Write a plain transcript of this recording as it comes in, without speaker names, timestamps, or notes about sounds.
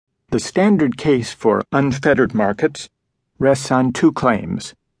The standard case for unfettered markets rests on two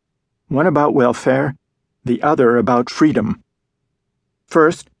claims, one about welfare, the other about freedom.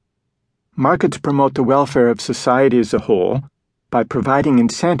 First, markets promote the welfare of society as a whole by providing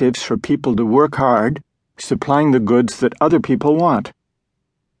incentives for people to work hard, supplying the goods that other people want.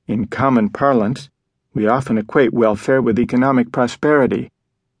 In common parlance, we often equate welfare with economic prosperity,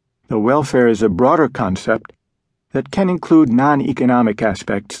 though welfare is a broader concept that can include non-economic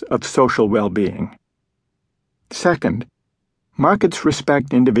aspects of social well-being. Second, markets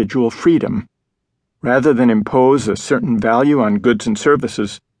respect individual freedom. Rather than impose a certain value on goods and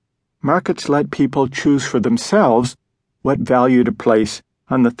services, markets let people choose for themselves what value to place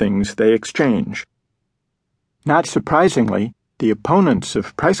on the things they exchange. Not surprisingly, the opponents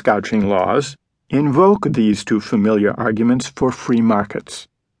of price gouging laws invoke these two familiar arguments for free markets.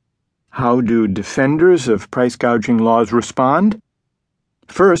 How do defenders of price gouging laws respond?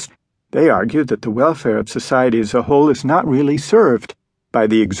 First, they argue that the welfare of society as a whole is not really served by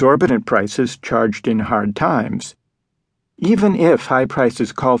the exorbitant prices charged in hard times. Even if high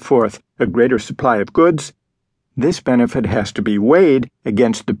prices call forth a greater supply of goods, this benefit has to be weighed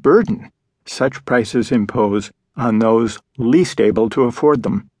against the burden such prices impose on those least able to afford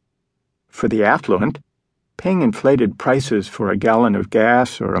them. For the affluent, paying inflated prices for a gallon of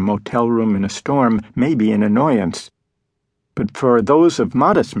gas or a motel room in a storm may be an annoyance. But for those of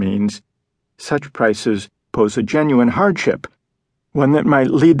modest means, such prices pose a genuine hardship, one that might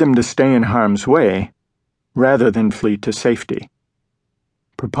lead them to stay in harm's way rather than flee to safety.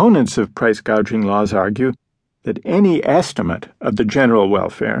 Proponents of price gouging laws argue that any estimate of the general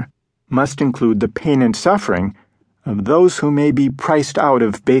welfare must include the pain and suffering of those who may be priced out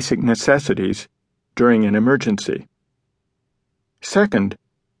of basic necessities during an emergency. Second,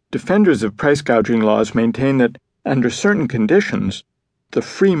 defenders of price gouging laws maintain that, under certain conditions, the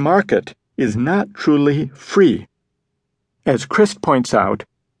free market is not truly free. As Christ points out,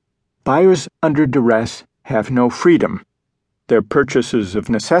 buyers under duress have no freedom. Their purchases of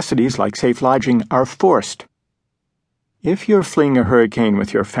necessities like safe lodging are forced. If you're fleeing a hurricane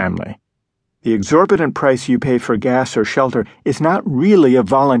with your family, the exorbitant price you pay for gas or shelter is not really a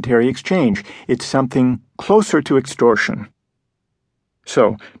voluntary exchange. It's something closer to extortion.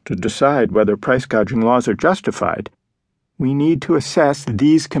 So, to decide whether price gouging laws are justified, we need to assess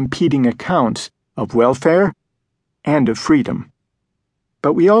these competing accounts of welfare and of freedom.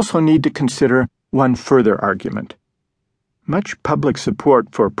 But we also need to consider one further argument. Much public support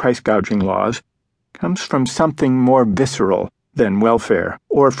for price gouging laws comes from something more visceral than welfare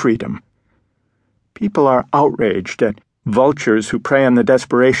or freedom. People are outraged at vultures who prey on the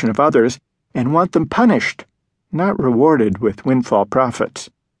desperation of others and want them punished, not rewarded with windfall profits.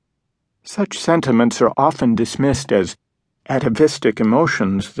 Such sentiments are often dismissed as atavistic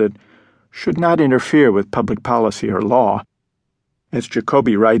emotions that should not interfere with public policy or law. As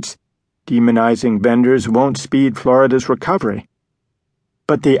Jacoby writes, demonizing vendors won't speed Florida's recovery.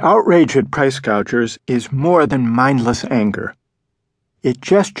 But the outrage at price gougers is more than mindless anger. It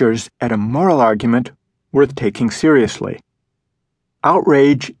gestures at a moral argument worth taking seriously.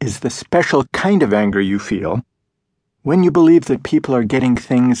 Outrage is the special kind of anger you feel when you believe that people are getting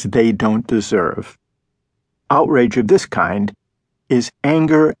things they don't deserve. Outrage of this kind is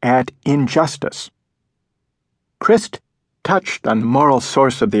anger at injustice. Christ touched on the moral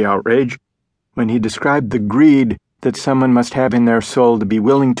source of the outrage when he described the greed that someone must have in their soul to be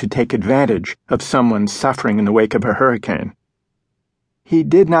willing to take advantage of someone suffering in the wake of a hurricane. He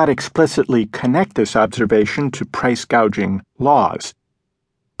did not explicitly connect this observation to price gouging laws,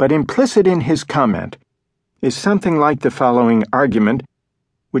 but implicit in his comment is something like the following argument,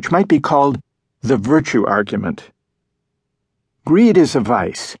 which might be called the virtue argument. Greed is a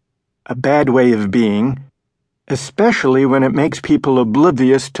vice, a bad way of being, especially when it makes people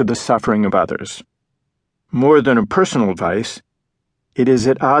oblivious to the suffering of others. More than a personal vice, it is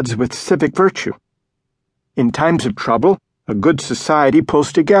at odds with civic virtue. In times of trouble, a good society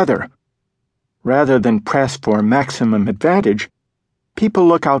pulls together. Rather than press for maximum advantage, people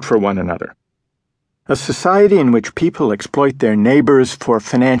look out for one another. A society in which people exploit their neighbors for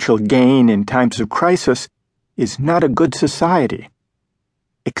financial gain in times of crisis is not a good society.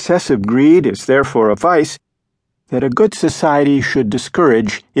 Excessive greed is therefore a vice that a good society should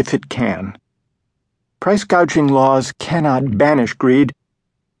discourage if it can. Price gouging laws cannot banish greed,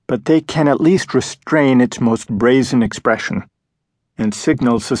 but they can at least restrain its most brazen expression and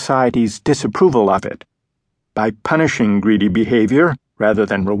signal society's disapproval of it. By punishing greedy behavior rather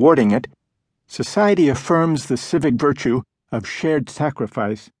than rewarding it, society affirms the civic virtue of shared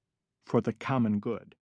sacrifice for the common good.